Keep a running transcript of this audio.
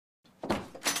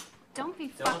Don't be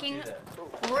fucking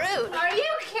rude. Are you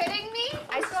kidding me?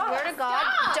 I swear to God,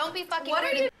 don't be fucking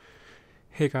rude.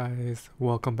 Hey guys,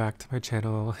 welcome back to my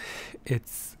channel.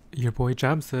 It's your boy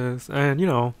Jamsys, and you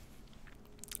know,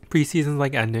 preseason's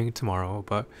like ending tomorrow,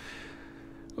 but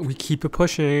we keep it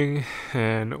pushing,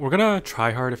 and we're gonna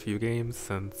try hard a few games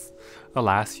since the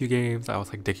last few games I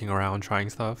was like dicking around trying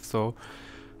stuff. So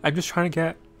I'm just trying to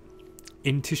get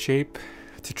into shape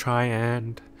to try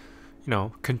and, you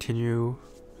know, continue.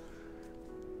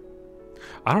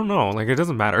 I don't know, like it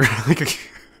doesn't matter.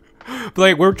 But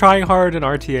like we're trying hard in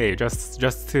RTA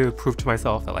just to prove to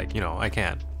myself that, like, you know, I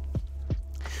can.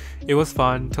 It was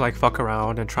fun to like fuck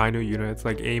around and try new units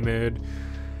like A-mid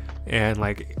and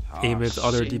like A-mid's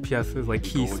other DPSs like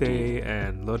Kisei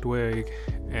and Ludwig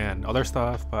and other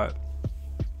stuff, but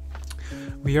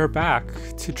we are back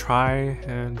to try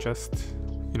and just,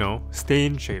 you know, stay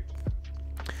in shape.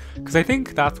 Because I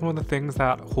think that's one of the things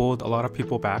that hold a lot of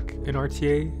people back in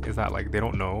RTA is that like they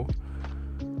don't know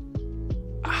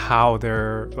how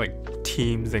their like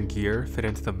teams and gear fit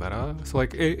into the meta. So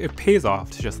like it pays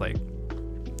off to just like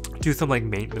do some like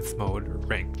maintenance mode or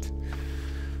ranked.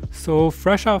 So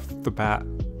fresh off the bat,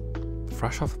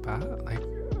 like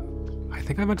I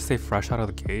think I meant to say fresh out of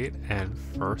the gate and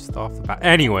first off the bat.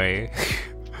 Anyway,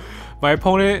 my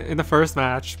opponent in the first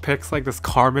match picks like this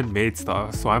Carmen maid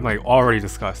stuff, so I'm like already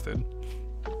disgusted.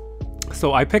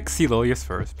 So I pick Celilius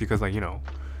first because, like, you know,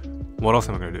 what else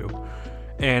am I gonna do?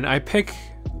 And I pick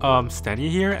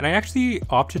Steny here, and I actually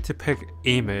opted to pick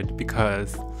A-mid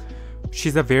because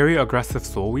she's a very aggressive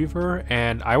Soul Weaver,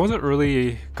 and I wasn't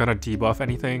really gonna debuff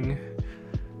anything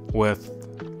with,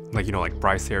 like, you know, like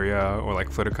Preseason or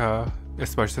like flidica,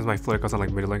 especially since my flidica's on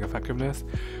like middling effectiveness.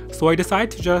 So I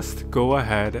decided to just go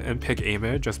ahead and pick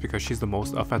A-mid just because she's the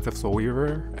most offensive Soul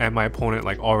Weaver, and my opponent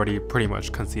like already pretty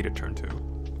much conceded turn 2.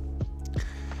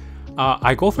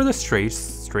 I go for the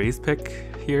Strays pick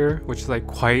here, which is like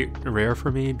quite rare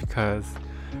for me because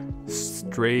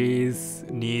Strays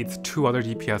needs 2 other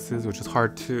DPSs, which is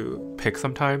hard to pick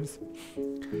sometimes.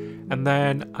 And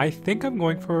then I think I'm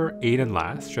going for Adin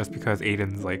last, just because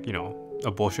Adin's like, you know,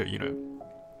 a bullshit unit.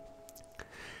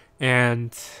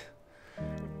 And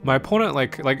my opponent,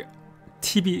 like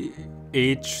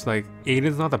TBH, like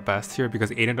Adin's not the best here because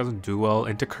Adin doesn't do well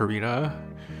into Karina,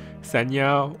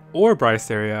 Senya, or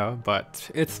Preseason, but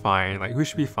it's fine. Like, we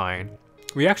should be fine.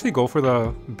 We actually go for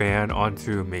the ban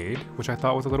onto Maid, which I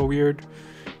thought was a little weird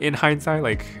in hindsight,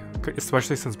 like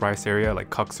especially since Preseason like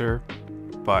cucks her,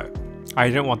 but I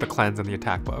didn't want the cleanse and the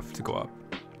attack buff to go up.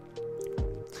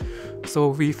 So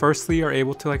we firstly are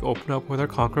able to like open up with our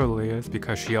Conqueror Lilias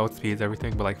because she outspeeds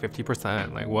everything but like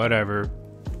 50%, like whatever.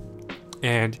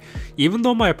 And even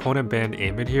though my opponent banned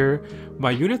A-mid here,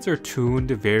 my units are tuned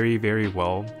very, very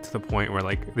well to the point where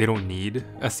like they don't need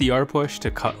a CR push to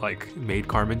cut like maid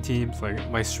Carmen teams. Like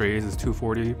my Strays is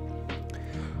 240.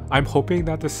 I'm hoping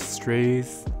that the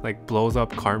Strays like blows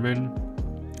up Carmen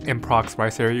and procs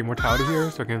Preseason immortality here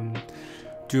so I can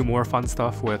do more fun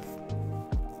stuff with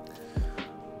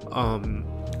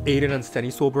Adin and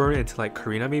Steny Soulburn into like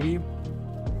Karina maybe.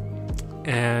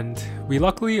 And we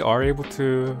luckily are able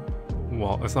to,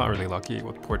 well, it's not really lucky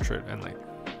with Portrait and like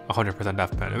 100%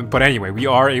 death pen, but anyway, we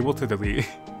are able to delete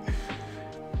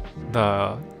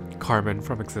the Carmen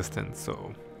from existence.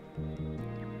 So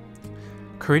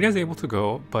Karina is able to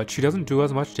go, but she doesn't do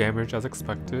as much damage as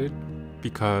expected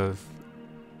because,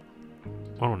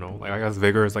 I don't know, like I guess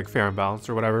Vigor is like fair and balanced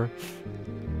or whatever.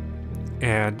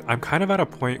 And I'm kind of at a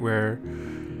point where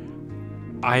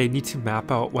I need to map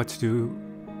out what to do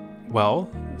well.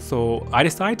 So I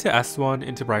decided to S1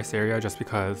 into Preseason just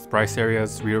because Preseason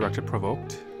is redirected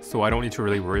provoked, so I don't need to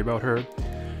really worry about her,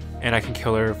 and I can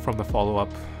kill her from the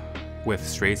follow-up with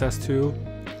Strays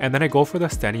S2. And then I go for the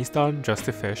Steny stun just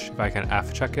to fish if I can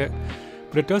F check it,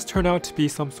 but it does turn out to be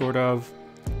some sort of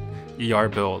ER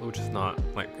build, which is not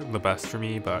like the best for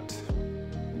me, but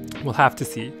we'll have to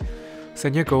see.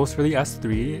 Senya goes for the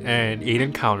S3 and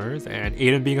Adin counters, and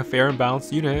Adin, being a fair and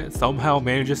balanced unit, somehow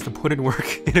manages to put in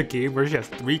work in a game where she has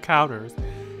 3 counters.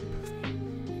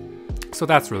 So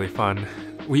that's really fun.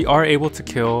 We are able to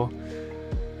kill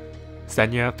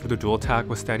Senya through the dual attack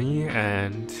with Steny,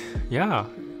 and yeah,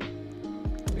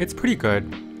 it's pretty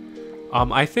good.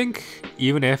 I think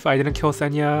even if I didn't kill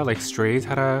Senya, like Strays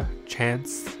had a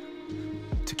chance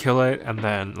to kill it, and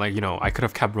then, like, you know, I could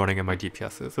have kept running in my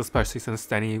DPSs, especially since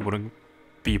Steny wouldn't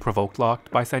be provoked locked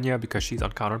by Senya because she's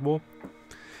uncounterable.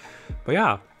 But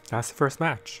yeah, that's the first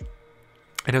match.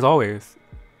 And as always,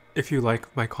 if you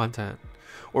like my content,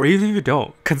 or even if you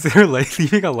don't, consider like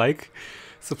leaving a like,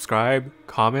 subscribe,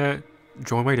 comment,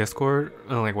 join my Discord,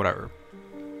 and like whatever.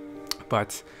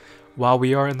 But while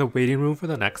we are in the waiting room for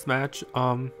the next match,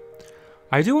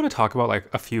 I do want to talk about like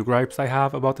a few gripes I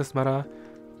have about this meta.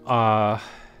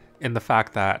 In the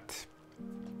fact that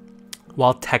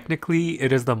while technically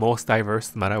it is the most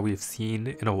diverse meta we've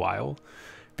seen in a while,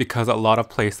 because a lot of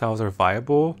playstyles are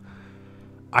viable,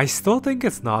 I still think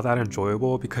it's not that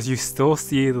enjoyable because you still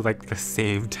see like the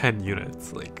same 10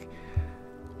 units. Like,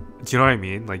 do you know what I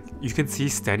mean? Like, you can see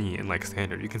Stenny in like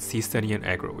standard, you can see Stenny in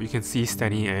aggro, you can see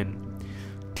Stenny in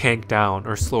tank down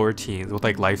or slower teams with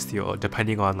like lifesteal,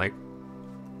 depending on like,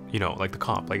 you know, like the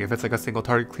comp. Like if it's like a single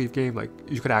target cleave game, like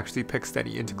you could actually pick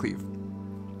Stenny into cleave.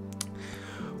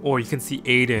 Or you can see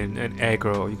Adin and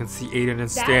aggro, you can see Adin in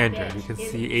standard, you can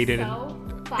see Adin in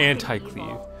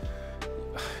anti-cleave,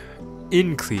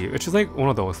 in cleave. It's just like one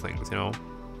of those things, you know?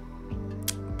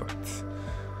 But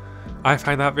I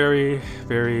find that very,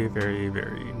 very, very,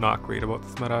 very not great about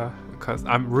this meta, because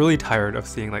I'm really tired of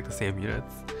seeing like the same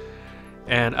units.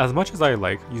 And as much as I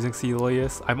like using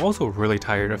Celius, I'm also really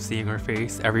tired of seeing her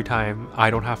face every time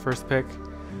I don't have first pick.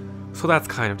 So that's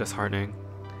kind of disheartening.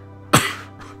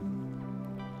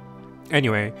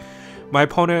 Anyway, my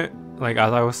opponent, like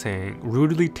as I was saying,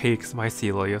 rudely takes my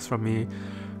Celius from me.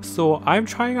 So I'm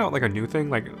trying out like a new thing.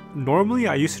 Like normally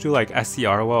I used to do like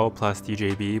SCROL plus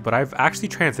DJB, but I've actually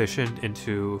transitioned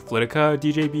into flidica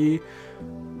DJB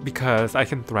because I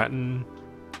can threaten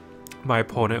my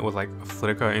opponent with like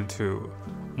flidica into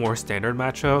more standard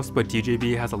matchups, but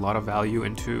DJB has a lot of value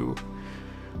into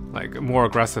like more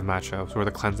aggressive matchups where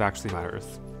the cleanse actually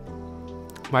matters.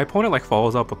 My opponent like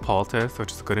follows up with Politis,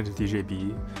 which is good into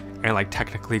DJB and like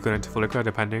technically good into flidica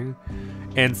depending,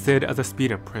 and Sid as a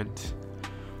speed imprint.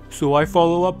 So I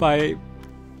follow up by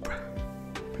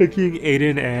picking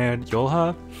Adin and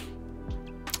Yolha,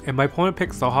 and my opponent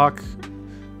picks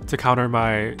Succ to counter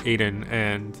my Adin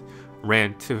and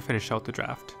Rand to finish out the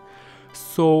draft.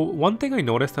 So one thing I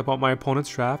noticed about my opponent's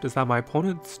draft is that my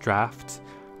opponent's draft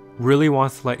really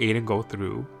wants to let Adin go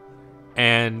through,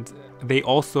 and they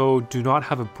also do not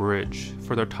have a bridge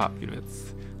for their top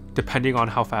units, depending on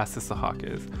how fast the Succ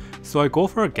is. So I go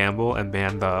for a gamble and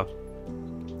ban the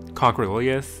Conquer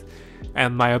Lilius,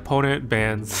 and my opponent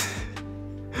bans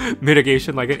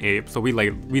mitigation like an ape, so we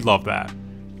love that.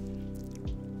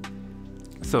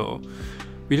 So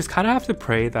we just kind of have to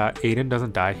pray that Adin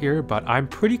doesn't die here, but I'm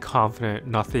pretty confident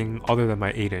nothing other than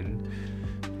my Adin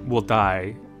will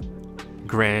die,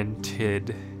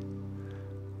 granted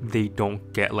they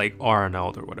don't get like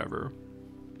RNL'd or whatever.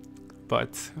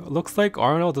 But looks like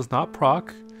RNL does not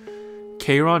proc.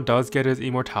 Kayron does get his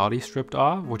immortality stripped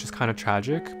off, which is kind of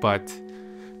tragic, but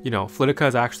you know, flidica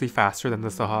is actually faster than the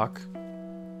Succ,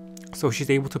 so she's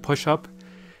able to push up,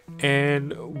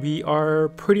 and we are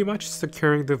pretty much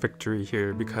securing the victory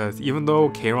here, because even though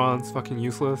Kayron's fucking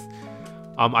useless,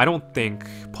 I don't think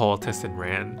Politis and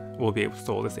Rand will be able to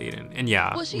stole this Adin. And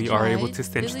yeah, well, we are able to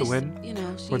cinch the win, you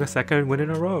know, for the second win in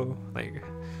a row. Like,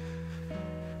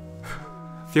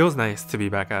 feels nice to be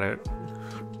back at it.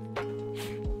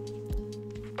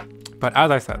 But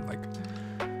as I said, like,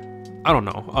 I don't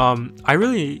know. I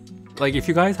really, like, if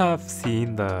you guys have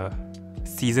seen the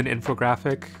season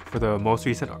infographic for the most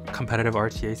recent competitive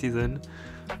RTA season,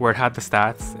 where it had the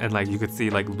stats and like you could see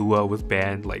like Lua was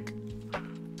banned like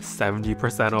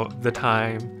 70% of the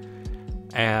time,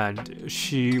 and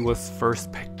she was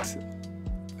first picked.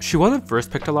 She wasn't first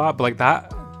picked a lot, but like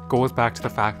that goes back to the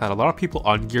fact that a lot of people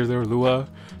ungear their Lua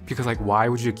because like, why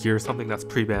would you gear something that's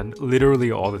pre-banned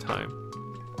literally all the time?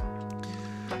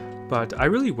 But I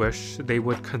really wish they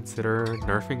would consider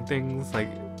nerfing things, like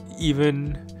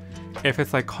even if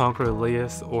it's like Conquer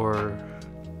Elias or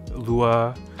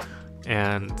Lua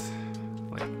and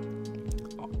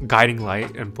like Guiding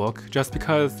Light and Book, just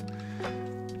because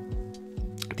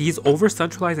these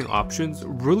over-centralizing options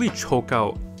really choke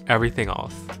out everything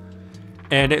else.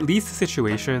 And it leads to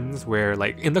situations where,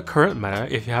 like in the current meta,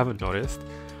 if you haven't noticed,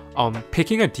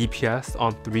 picking a DPS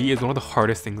on 3 is one of the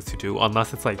hardest things to do,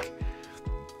 unless it's like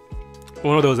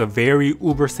one of those very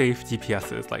uber safe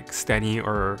DPSs like Stenny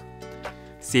or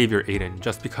Savior Adin,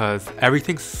 just because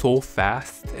everything's so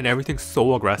fast and everything's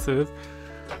so aggressive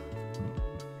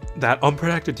that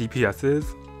unprotected DPSs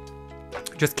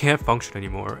just can't function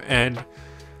anymore. And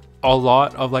a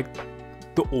lot of like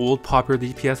the old popular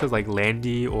DPSs like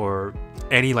Landy or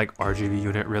any like RGB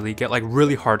unit really get like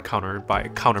really hard countered by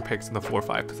counter picks in the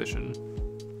 4-5 position.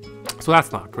 So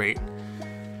that's not great.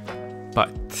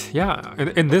 But yeah,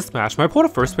 in this match, my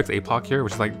opponent first picks APOC here,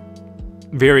 which is like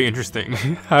very interesting.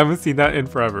 I haven't seen that in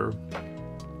forever.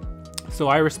 So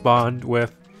I respond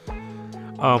with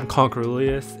Conquer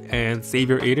Elias and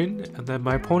Savior Adin, and then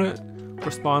my opponent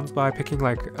responds by picking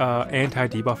like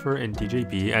anti-debuffer in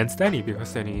DJB and Stenny,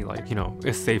 because Stenny, like, you know,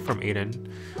 is safe from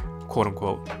Adin, quote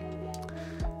unquote,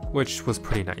 which was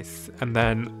pretty nice. And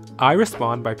then I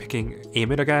respond by picking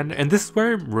Amid again, and this is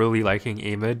where I'm really liking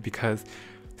Amid, because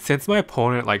since my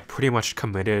opponent like pretty much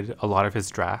committed a lot of his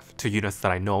draft to units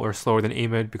that I know are slower than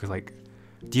Amid, because like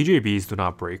DJBs do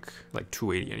not break like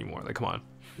 280 anymore, like come on.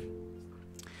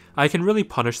 I can really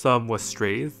punish them with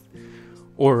strays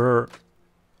or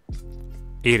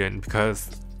Adin, because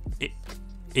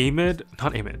Amid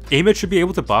should be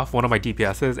able to buff one of my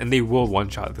DPSs and they will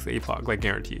one-shot this APOC, like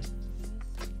guaranteed.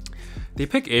 They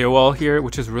pick AOL here,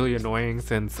 which is really annoying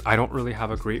since I don't really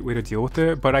have a great way to deal with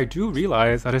it, but I do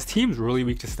realize that his team's really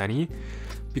weak to Stenny,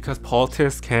 because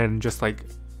Politis can just like,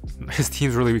 his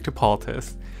team's really weak to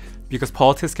Politis, because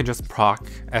Politis can just proc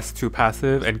S2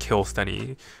 passive and kill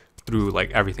Stenny through like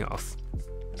everything else.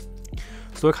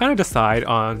 So I kind of decide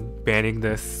on banning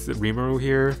this Rimuru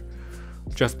here,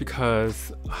 just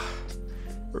because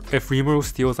if Rimuru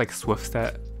steals like Swift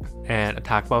Step and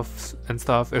attack buffs and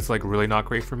stuff, it's like really not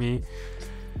great for me.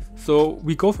 So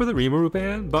we go for the Rimuru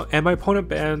ban, and my opponent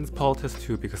bans Politis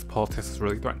too, because Politis is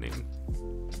really threatening.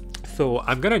 So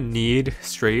I'm gonna need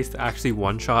strays to actually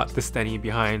one-shot the Stenny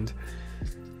behind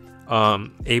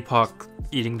APOC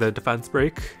eating the defense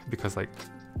break, because like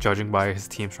judging by his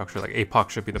team structure, like APOC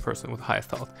should be the person with the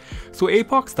highest health. So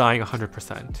APOC's dying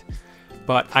 100%.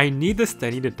 But I need the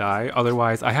Stenny to die,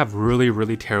 otherwise I have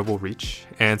really terrible reach,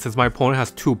 and since my opponent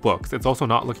has 2 books, it's also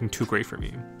not looking too great for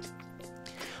me.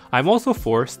 I'm also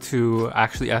forced to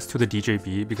actually S2 the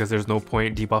DJB, because there's no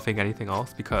point debuffing anything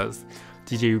else, because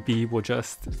DJB will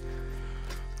just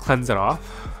cleanse it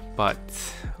off. But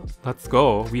let's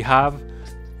go. We have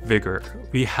Vigor,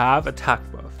 we have attack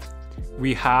buff,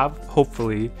 we have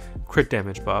hopefully crit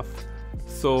damage buff,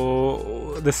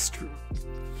 so the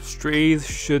strays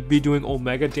should be doing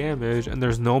omega damage and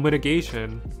there's no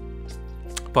mitigation.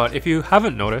 But if you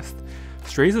haven't noticed,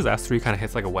 strays' S3 kind of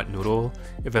hits like a wet noodle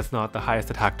if it's not the highest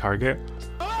attack target.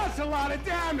 Oh, that's a lot of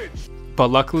damage! But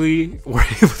luckily we're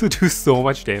able to do so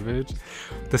much damage.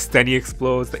 The Stenny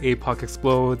explodes, the APOC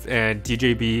explodes, and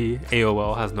DJB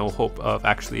AOL has no hope of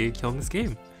actually killing this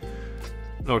game,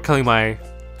 or killing my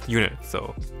unit,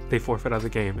 so they forfeit as a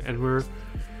game, and we're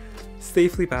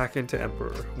safely back into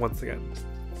Emperor once again.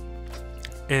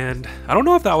 And I don't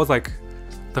know if that was like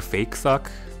the fake Succ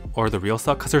or the real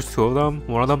Succ, because there's 2 of them.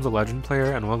 One of them's a legend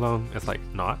player and one of them is like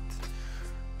not,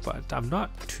 but I'm not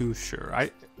too sure.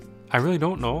 I really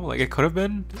don't know, like it could have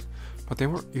been, but they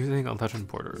were using a legend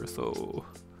porter, so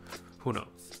who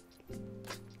knows.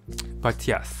 But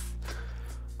yes,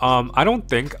 I don't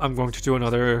think I'm going to do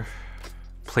another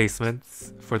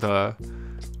placements for the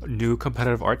new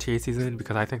competitive RTA season,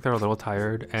 because I think they're a little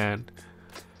tired, and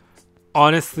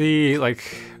honestly, like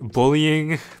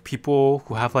bullying people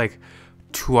who have like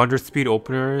 200 speed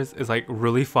openers is like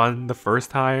really fun the first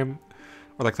time,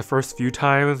 or like the first few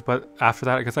times, but after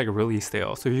that it gets like really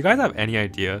stale. So if you guys have any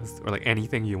ideas or like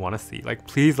anything you want to see, like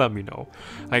please let me know.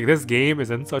 Like this game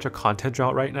is in such a content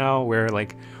drought right now where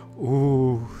like,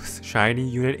 ooh, shiny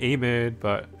unit Amid,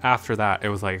 but after that it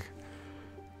was like,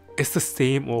 it's the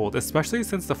same old, especially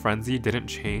since the frenzy didn't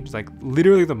change. Like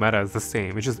literally the meta is the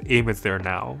same, it's just Amid's there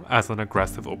now as an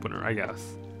aggressive opener, I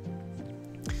guess.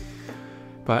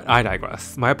 But I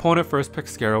digress. My opponent first picked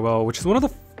Scarowell, which is one of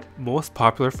the most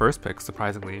popular first picks,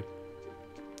 surprisingly.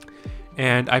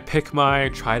 And I pick my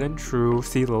tried and true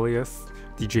Sea Lilius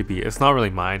DJB. It's not really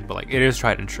mine, but like it is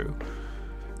tried and true.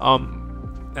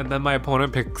 And then my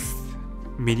opponent picks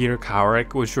Meteor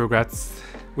Cowrick,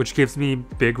 which gives me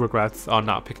big regrets on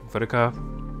not picking flidica,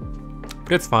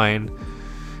 but it's fine.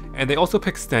 And they also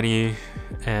pick Stenny,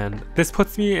 and this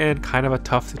puts me in kind of a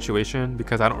tough situation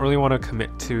because I don't really want to commit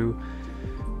to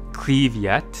cleave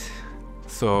yet.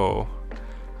 So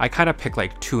I kind of pick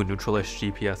like 2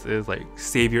 neutralish GPSs, like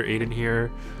Savior Adin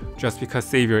here, just because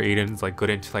Savior Adin is like good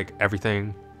into like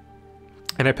everything.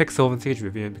 And I pick Sylvan Sage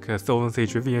Vivian because Sylvan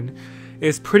Sage Vivian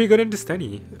is pretty good into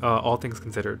Stenny, all things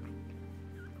considered.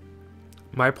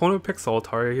 My opponent picks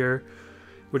Solitaria here,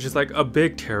 which is like a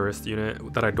big terrorist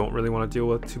unit that I don't really want to deal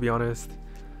with, to be honest.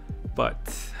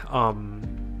 But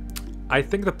I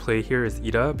think the play here is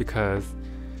Ida, because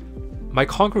my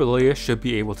Conqueror Lilia should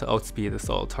be able to outspeed the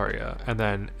Solitaria, and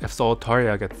then if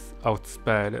Solitaria gets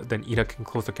outsped, then Ida can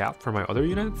close the gap for my other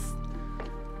units.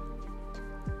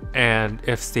 And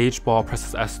if Stage Ball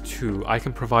presses S2, I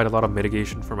can provide a lot of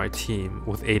mitigation for my team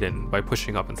with Adin by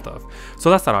pushing up and stuff. So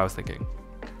that's what I was thinking.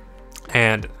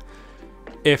 And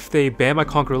if they ban my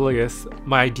Conqueror Lilius,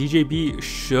 my DJB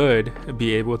should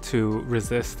be able to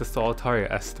resist the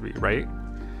Solitaria S3,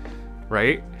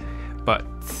 right? But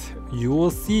you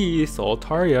will see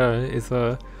Solitaria is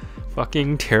a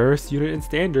fucking terrorist unit in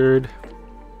standard,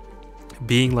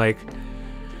 being like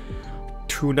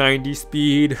 290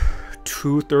 speed,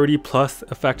 230 plus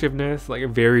effectiveness, like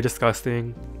very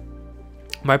disgusting.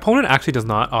 My opponent actually does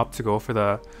not opt to go for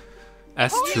the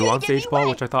S2 on Sage Ball,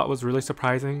 which I thought was really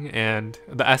surprising, and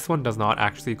the S1 does not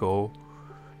actually go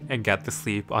and get the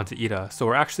sleep onto Ida, so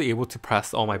we're actually able to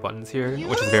press all my buttons here,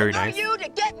 which is very nice.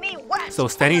 So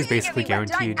Stenny is basically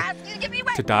guaranteed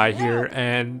to die here,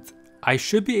 and I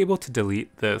should be able to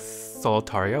delete this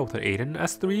Solitaria with an Adin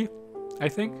S3, I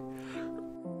think,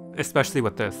 especially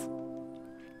with this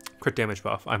crit damage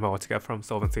buff I'm about to get from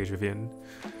Sylvan Sage Vivian.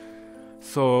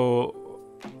 So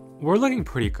we're looking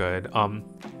pretty good.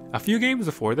 A few games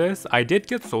before this, I did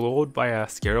get soloed by a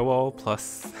Scarewall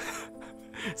plus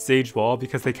Sage Wall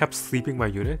because they kept sleeping my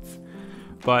units,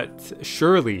 but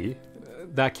surely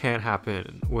that can't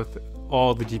happen with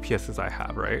all the DPSs I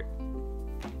have, right?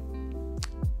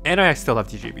 And I still have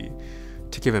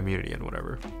DJB to give immunity and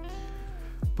whatever.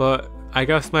 But I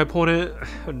guess my opponent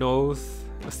knows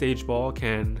a Sage Ball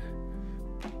can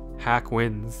hack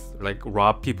wins, like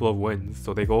rob people of wins,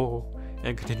 so they go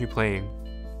and continue playing.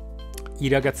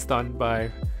 Ida gets stunned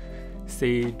by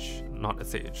Sage, not a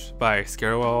Sage, by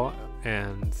Scarewall,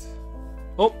 and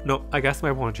oh no, I guess my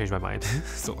opponent changed my mind.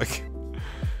 So like,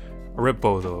 rip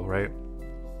Bozo, right?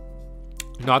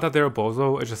 Not that they're a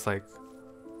Bozo, it's just like,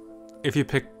 if you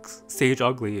pick Sage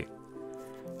ugly,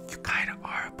 you kind of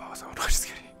are a Bozo. No, just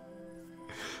kidding.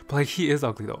 But like, he is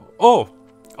ugly though.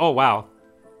 Oh wow.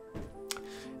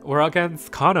 We're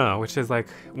against Canna, which is like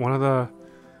one of the,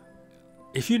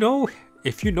 if you know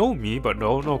me but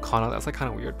don't know Canna, that's like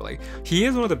kind of weird, but like, he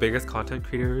is one of the biggest content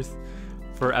creators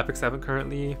for Epic 7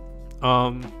 currently.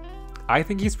 I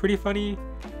think he's pretty funny,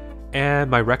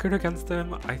 and my record against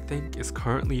him I think is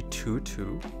currently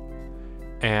 2-2,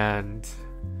 and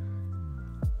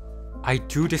I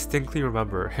do distinctly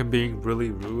remember him being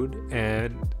really rude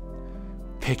and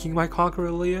picking my Conqueror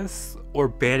Elias or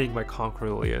banning my Conqueror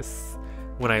Elias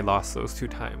when I lost those 2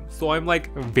 times. So I'm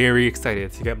like very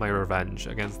excited to get my revenge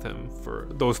against him for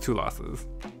those 2 losses.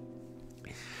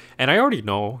 And I already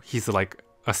know he's like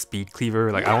a speed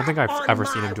cleaver. Like, I don't think I've ever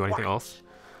seen him do anything else.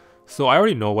 So I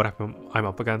already know what I'm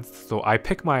up against. So I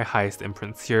pick my highest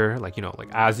imprints here, like, you know, like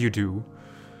as you do.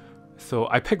 So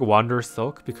I pick Wanderer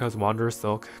Succ because Wanderer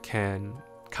Succ can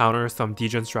counter some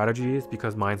degen strategies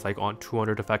because mine's like on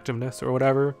 200 effectiveness or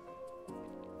whatever.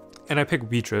 And I pick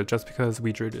Weedred just because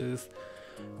Weedred is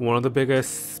one of the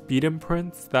biggest speed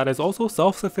imprints that is also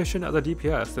self-sufficient as a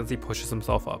DPS since he pushes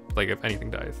himself up, like if anything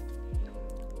dies.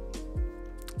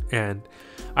 And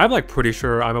I'm like pretty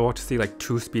sure I'm about to see like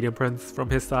 2 speed imprints from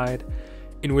his side,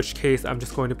 in which case I'm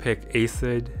just going to pick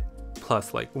Acid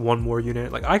plus like 1 more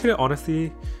unit. Like, I could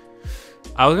honestly,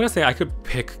 I was gonna say I could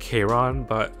pick Kayron,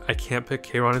 but I can't pick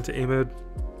Kayron into Amid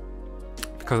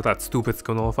because of that stupid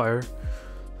skill nullifier.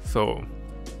 So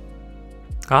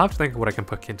I'll have to think of what I can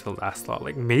put into the last slot.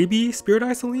 Like, maybe Spirit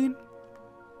Isoline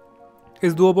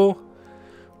is doable,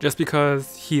 just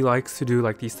because he likes to do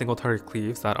like these single target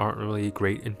cleaves that aren't really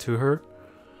great into her.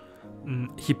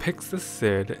 He picks the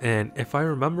Sid, and if I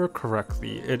remember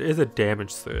correctly, it is a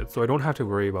damage Sid, so I don't have to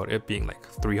worry about it being like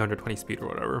 320 speed or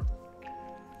whatever.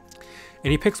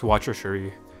 And he picks Watcher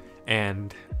Shuri,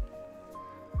 and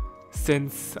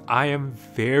since I am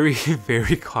very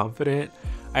very confident,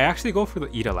 I actually go for the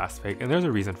Ida last pick, and there's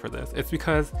a reason for this. It's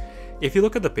because if you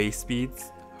look at the base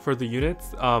speeds for the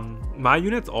units, my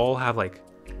units all have like,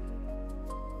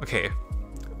 okay,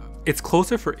 it's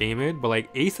closer for Amid, but like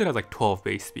Acid has like 12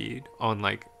 base speed on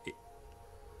like,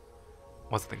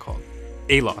 what's the thing called?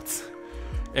 A-Lots.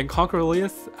 And Conqueror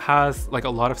Elias has like a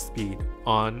lot of speed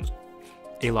on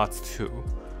A-Lots too.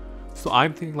 So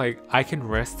I'm thinking like I can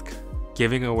risk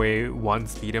giving away 1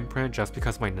 speed imprint just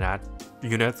because my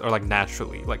units are like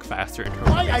naturally like faster in her.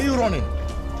 Why are you running?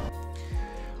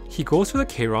 He goes for the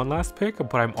Kayron last pick,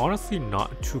 but I'm honestly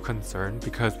not too concerned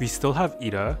because we still have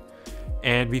Ida,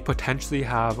 and we potentially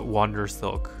have Wanderer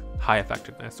Succ high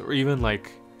effectiveness, or even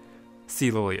like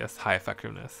Celilius high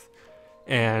effectiveness.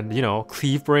 And you know,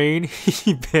 Cleave Brain,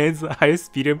 he bans the highest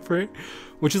speed imprint,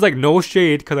 which is like no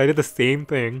shade because I did the same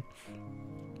thing.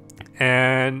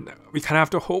 And we kind of have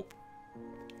to hope.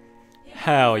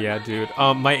 Hell yeah, dude.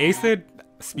 My Acid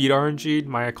speed RNG'd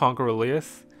my Conqueror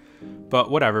Elias,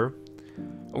 but whatever.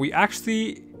 We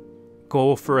actually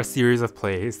go for a series of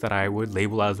plays that I would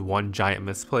label as one giant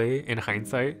misplay in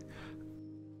hindsight.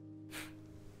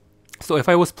 So if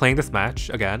I was playing this match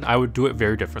again, I would do it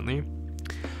very differently.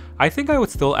 I think I would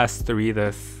still S3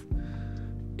 this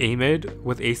Amid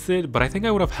with Acid, but I think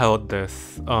I would have held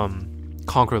this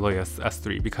Conquer Lilius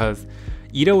S3 because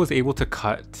Ida was able to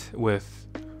cut with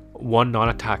one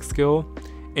non-attack skill,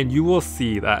 and you will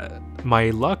see that my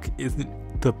luck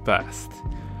isn't the best.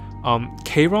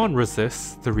 Kayron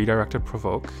resists the redirected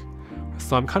provoke,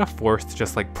 so I'm kind of forced to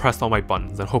just like press all my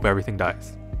buttons and hope everything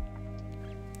dies.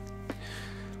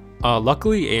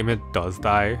 Luckily Amid does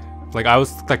die. Like I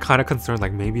was like kind of concerned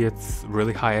like maybe it's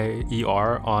really high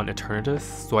ER on Eternatus,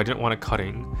 so I didn't want it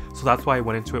cutting, so that's why I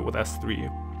went into it with S3.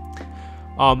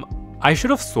 I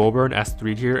should have soul burn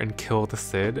S3'd here and killed the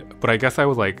Sid, but I guess I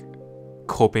was like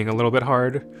coping a little bit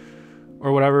hard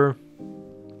or whatever,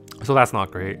 so that's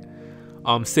not great.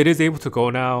 Sid is able to go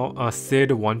now.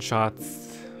 Sid one-shots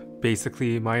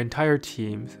basically my entire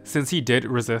team since he did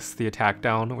resist the attack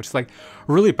down, which is like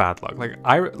really bad luck.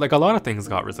 Like a lot of things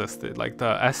got resisted. Like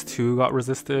the S2 got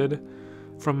resisted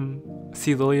from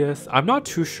C. Lilius. I'm not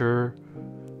too sure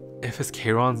if his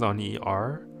Kayron's on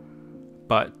ER,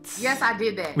 but yes, I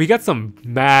did that. We get some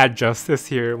mad justice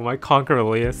here when my Conquer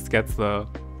Lilius gets the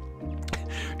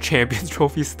Champions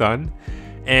Trophy stun,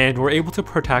 and we're able to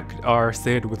protect our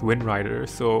Sid with Wind Rider,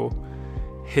 so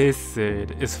his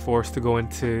Sid is forced to go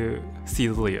into C.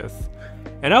 Lilius.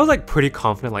 And I was like pretty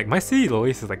confident, like my C.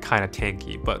 Lilius is like kind of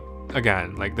tanky, but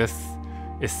again, like this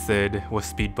is Sid with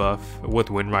speed buff with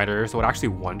Wind Rider, so it actually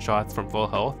one-shots from full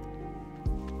health.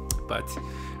 But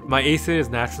my A Sid is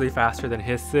naturally faster than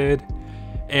his Sid,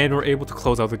 and we're able to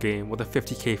close out the game with a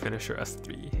 50k finisher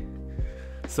S3.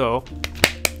 So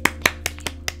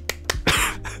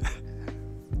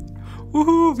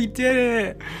woohoo, we did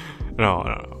it!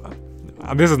 No.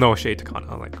 This is no shade to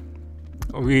Canna. Like,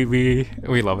 we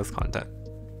love his content,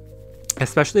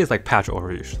 especially his like patch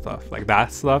overview stuff. Like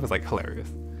that stuff is like hilarious.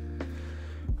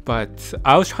 But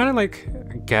I was trying to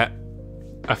like get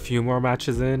a few more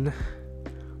matches in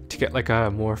to get like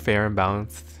a more fair and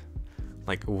balanced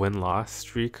like win-loss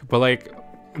streak. But like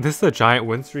this is a giant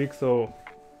win streak, so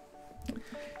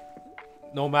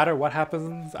no matter what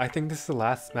happens, I think this is the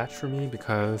last match for me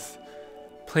because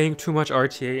playing too much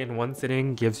RTA in one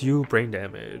sitting gives you brain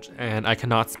damage, and I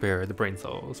cannot spare the brain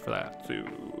cells for that,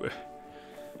 so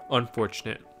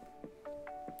unfortunate.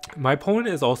 My opponent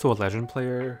is also a legend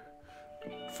player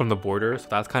from the border, so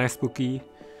that's kind of spooky,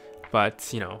 but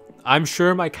you know, I'm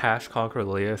sure my Cash Conquer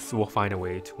Lilius will find a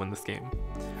way to win this game.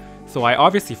 So I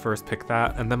obviously first pick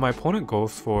that, and then my opponent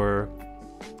goes for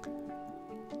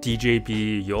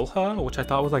DJB Yolha, which I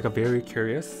thought was like a very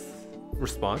curious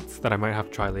response that I might have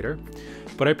to try later.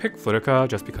 But I picked Flidica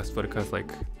just because Flidica is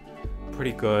like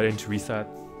pretty good into resets,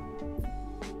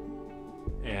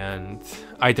 and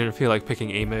I didn't feel like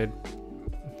picking Amid,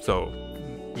 so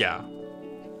yeah.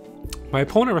 My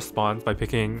opponent responds by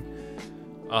picking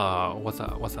what's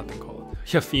that thing called?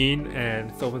 Yafine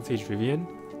and Sylvan Sage Vivian.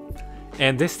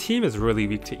 And this team is really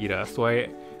weak to Ida, so I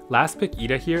last pick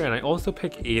Ida here, and I also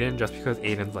pick Adin just because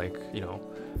Adin's like, you know,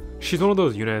 she's one of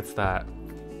those units that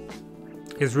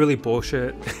is really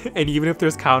bullshit, and even if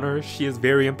there's counters, she is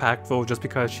very impactful just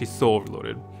because she's so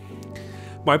overloaded.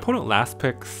 My opponent last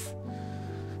picks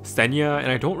Senya,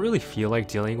 and I don't really feel like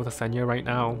dealing with a Senya right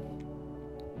now,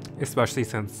 especially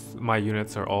since my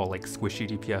units are all like squishy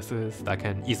DPSs that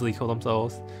can easily kill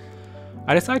themselves.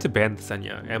 I decided to ban the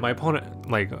Senya, and my opponent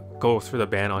like goes for the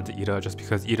ban onto Ida just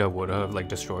because Ida would have like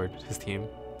destroyed his team.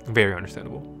 Very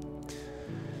understandable.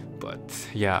 But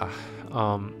yeah,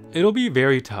 it'll be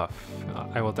very tough,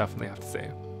 I will definitely have to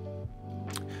say.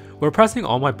 We're pressing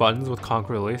all my buttons with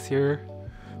Conquer Lilius here,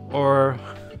 or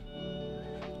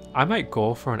I might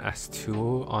go for an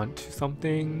S2 onto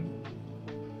something,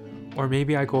 or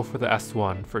maybe I go for the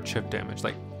S1 for chip damage.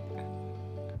 Like,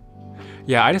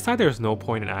 yeah, I decided there's no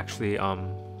point in actually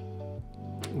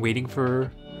waiting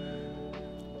for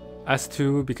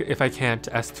S2 because if I can't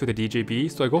S2 the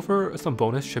DJB, so I go for some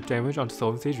bonus chip damage onto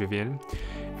Sylvan Sage Vivian,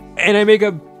 and I make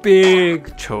a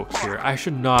big choke here. I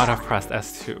should not have pressed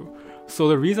S2. So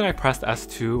the reason I pressed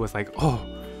S2 was like, oh,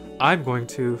 I'm going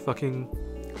to fucking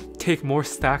take more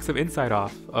stacks of insight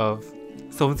off of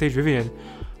Sylvan Sage Vivian,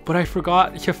 but I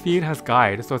forgot Yafine has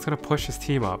guide, so it's gonna push his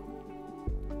team up,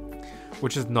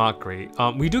 which is not great.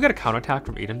 We do get a counterattack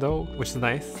from Adin though, which is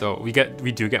nice. So we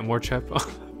do get more chip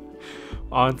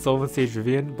on Sylvan Sage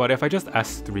Vivian, but if I just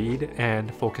S3'd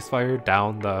and focus fire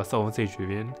down the Sylvan Sage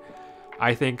Vivian,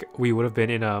 I think we would have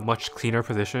been in a much cleaner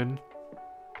position,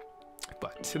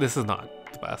 but this is not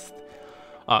the best.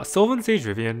 Sylvan Sage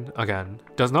Vivian, again,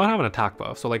 does not have an attack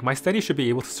buff, so like my steady should be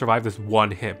able to survive this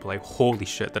one hit, but like holy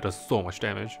shit, that does so much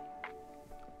damage.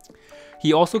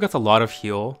 He also gets a lot of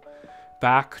heal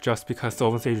back just because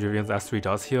Sylvan Sage Vivian's S3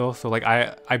 does heal, so like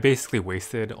I basically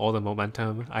wasted all the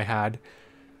momentum I had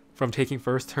from taking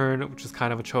first turn, which is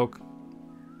kind of a choke.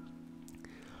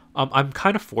 I'm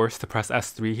kind of forced to press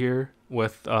S3 here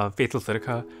with Faithful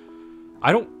Flidica.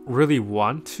 I don't really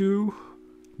want to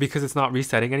because it's not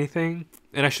resetting anything,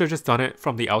 and I should have just done it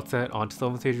from the outset onto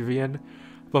Silver Sage Vivian,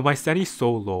 but my Steni's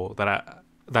so low that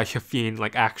Hyafin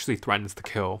like actually threatens to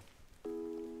kill.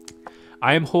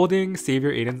 I am holding Savior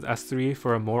Adin's S3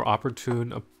 for a more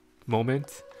opportune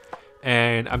moment,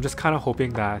 and I'm just kind of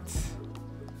hoping that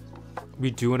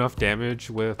we do enough damage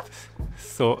with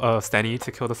Steny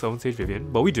to kill the Silver Sage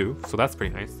Vivian, but we do, so that's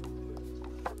pretty nice.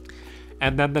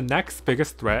 And then the next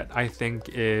biggest threat, I think,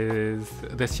 is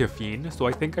this Hyafin. So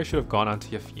I think I should have gone on to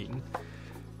Hyafin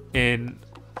in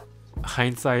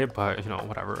hindsight, but you know,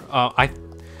 whatever.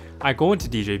 I go into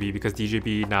DJB because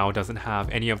DJB now doesn't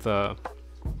have any of the,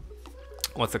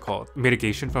 what's it called,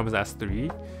 mitigation from his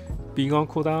S3 being on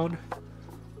cooldown.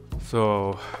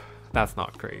 So that's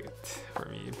not great for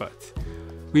me, but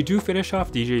we do finish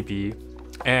off DJB,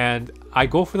 and I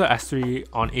go for the S3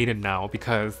 on Adin now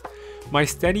because my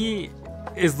Steny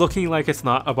is looking like it's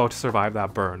not about to survive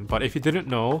that burn. But if you didn't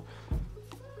know,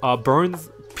 burns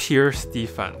pierce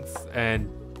defense, and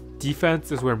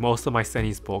defense is where most of my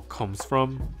Steny's bulk comes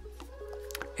from.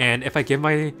 And if I give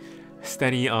my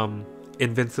Steny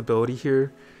invincibility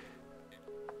here,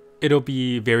 it'll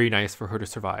be very nice for her to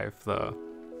survive the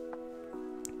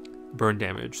burn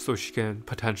damage, so she can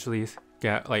potentially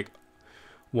get like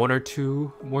 1 or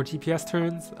 2 more DPS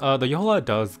turns. The Yola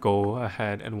does go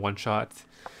ahead and one-shot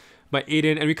my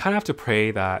Adin, and we kind of have to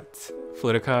pray that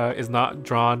Flidica is not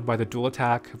drawn by the dual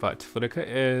attack, but Flidica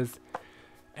is.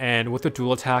 And with the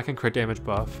dual attack and crit damage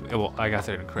buff, well, I guess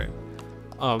I didn't crit.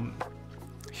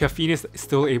 Hyafin is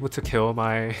still able to kill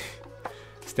my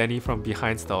Steny from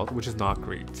behind stealth, which is not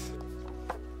great.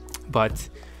 But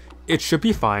it should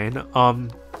be fine.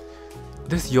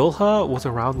 This Yolha was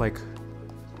around like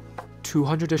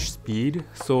 200-ish speed,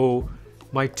 so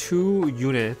my 2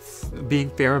 units being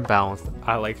fair and balanced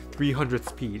at like 300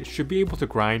 speed should be able to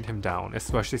grind him down,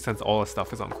 especially since all his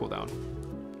stuff is on cooldown.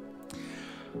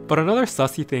 But another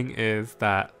sussy thing is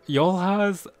that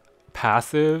Yolha's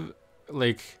passive,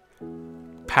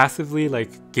 passively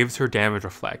gives her damage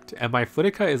reflect, and my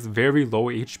Flidica is very low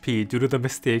HP due to the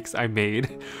mistakes I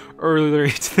made earlier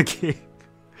into the game.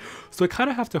 So I kind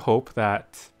of have to hope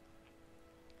that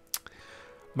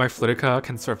my Flidica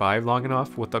can survive long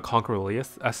enough with the Conquer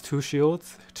Aurelius S2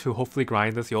 shields to hopefully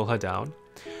grind this Yolha down.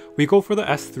 We go for the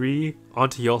S3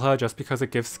 onto Yolha just because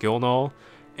it gives skill null,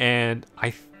 and I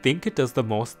think it does the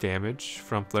most damage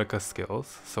from Flidica's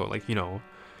skills. So like, you know,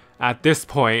 at this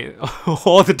point,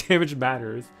 all the damage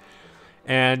matters.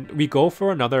 And we go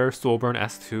for another Soulburn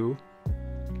S2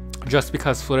 just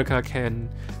because Flidica can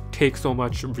take so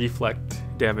much reflect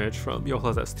damage from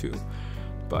Yolha's S2.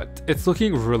 But it's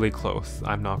looking really close,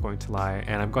 I'm not going to lie,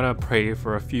 and I'm gonna pray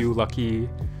for a few lucky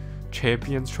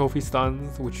Champions Trophy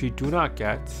stuns, which we do not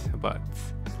get, but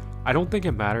I don't think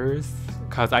it matters,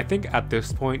 because I think at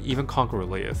this point, even Conquer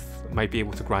Aurelius might be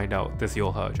able to grind out this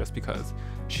Yolha just because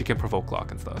she can provoke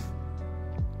Gluck and stuff.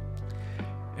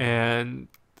 And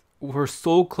we're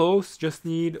so close, just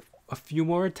need a few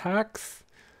more attacks,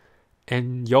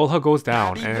 and Yolha goes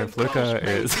down, and Flidica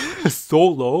is so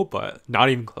low, but not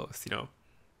even close, you know.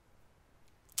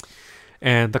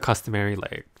 And the customary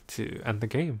leg to end the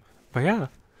game. But yeah,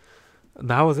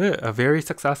 that was it. A very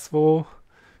successful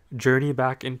journey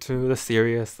back into the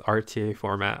serious RTA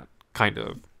format, kind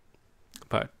of.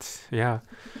 But yeah,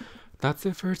 that's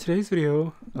it for today's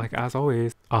video. Like as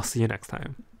always, I'll see you next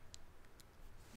time.